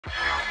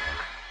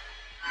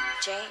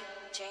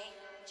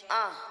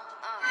I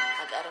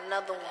got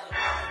another one.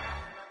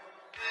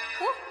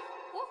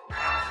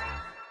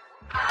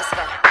 Let's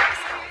go.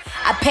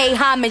 I pay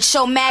homage,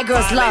 show mad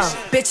girls love.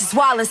 Bitches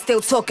wildin',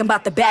 still talking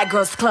about the bad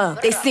girls club.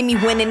 They see me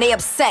winning, they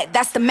upset,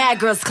 that's the mad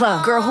girls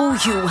club. Girl, who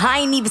you? I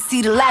ain't even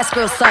see the last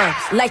girl subs.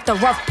 Like the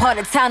rough part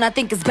of town, I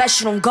think it's best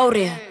you don't go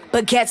there.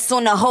 Baguettes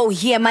on the whole,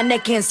 yeah, my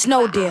neck in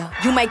snow deal.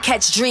 You might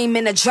catch Dream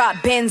in a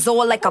drop Benz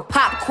or like a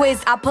pop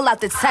quiz. I pull out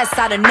the test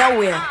out of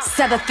nowhere.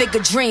 7-figure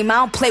dream, I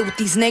don't play with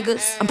these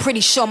niggas. I'm pretty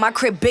sure my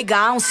crib bigger,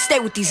 I don't stay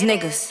with these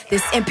niggas.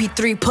 This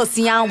MP3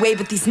 pussy, I don't wave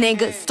with these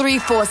niggas.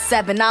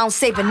 347, I don't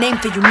save a name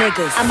for you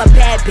niggas. I'm a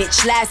bad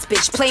bitch, last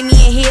bitch, play me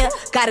in here.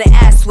 Got an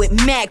ass with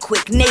mad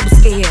quick,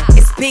 neighbors can hear.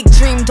 It's big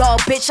DreamDoll,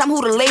 bitch, I'm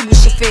who the label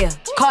should fear.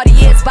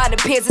 Cartiers by the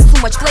pairs, it's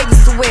too much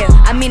flavors to wear.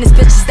 I mean, it's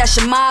bitches that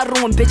should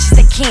model and bitches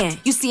that can.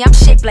 You see, I'm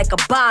shaped like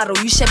a bottle,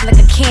 you shaped like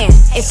a can.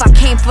 If I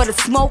came for the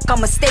smoke,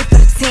 I'ma stay for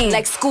the team.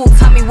 Like school,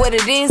 tell me what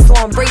it is, or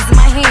I'm raising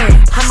my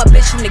hand. I'm a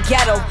bitch from the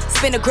ghetto,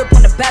 spin a grip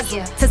on the bezel.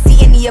 To see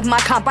any of my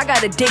comp, I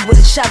gotta dig with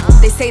a shovel.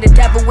 They say the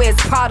devil wears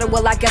Prada,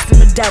 well I guess I'm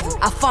the devil.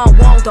 I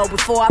found Waldo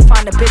before I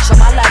find a bitch on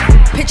my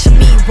level. Picture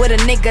me with a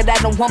nigga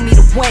that don't want me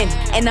to win,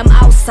 and I'm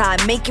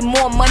outside making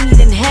more money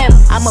than him.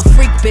 I'm a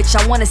freak bitch,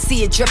 I wanna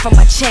see it drip from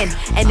my chin.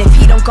 And if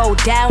he don't go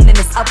down, then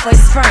it's up for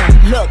his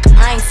friend. Look,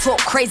 I ain't talk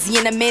crazy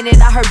in a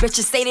minute. I heard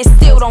bitches say they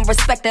still don't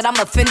respect it. I'm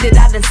offended,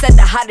 I done said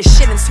the hottest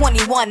shit in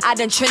 21. I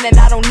done trended,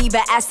 I don't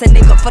even ask a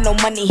nigga for no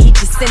money. He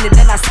just send it,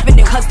 then I spend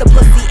it. Cause the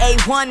pussy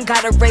A1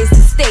 gotta raise the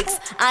stakes.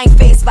 I ain't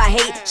faced by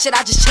hate, shit,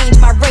 I just changed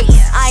my race.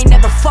 I ain't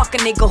never fuck a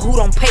nigga who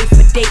don't pay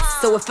for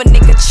dates. So if a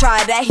nigga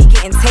try that, he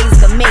getting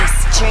tased the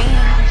mace. Dream.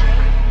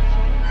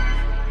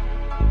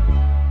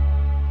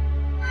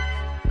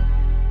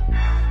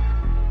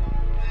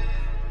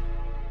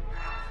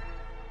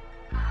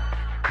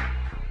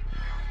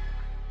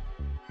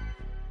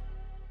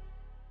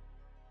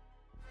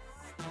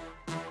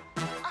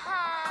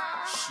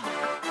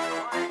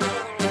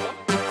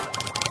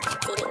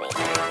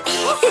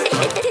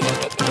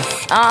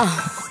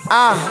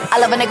 I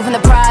love a nigga from the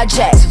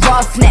projects,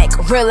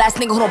 roughneck, real ass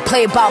nigga who don't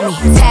play about me.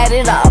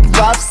 Tatted up,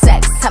 rough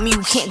sex, tell me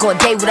you can't go a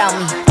day without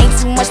me.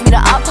 Ain't too much me to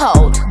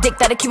uphold, dick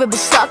that'll keep a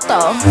bitch stuck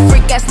though.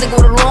 Freak ass nigga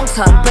with a long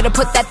tongue, better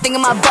put that thing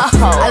in my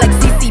butthole. I like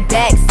CC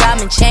bags,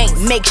 diamond chains,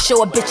 make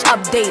sure a bitch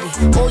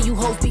updated. All you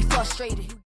hoes be frustrated.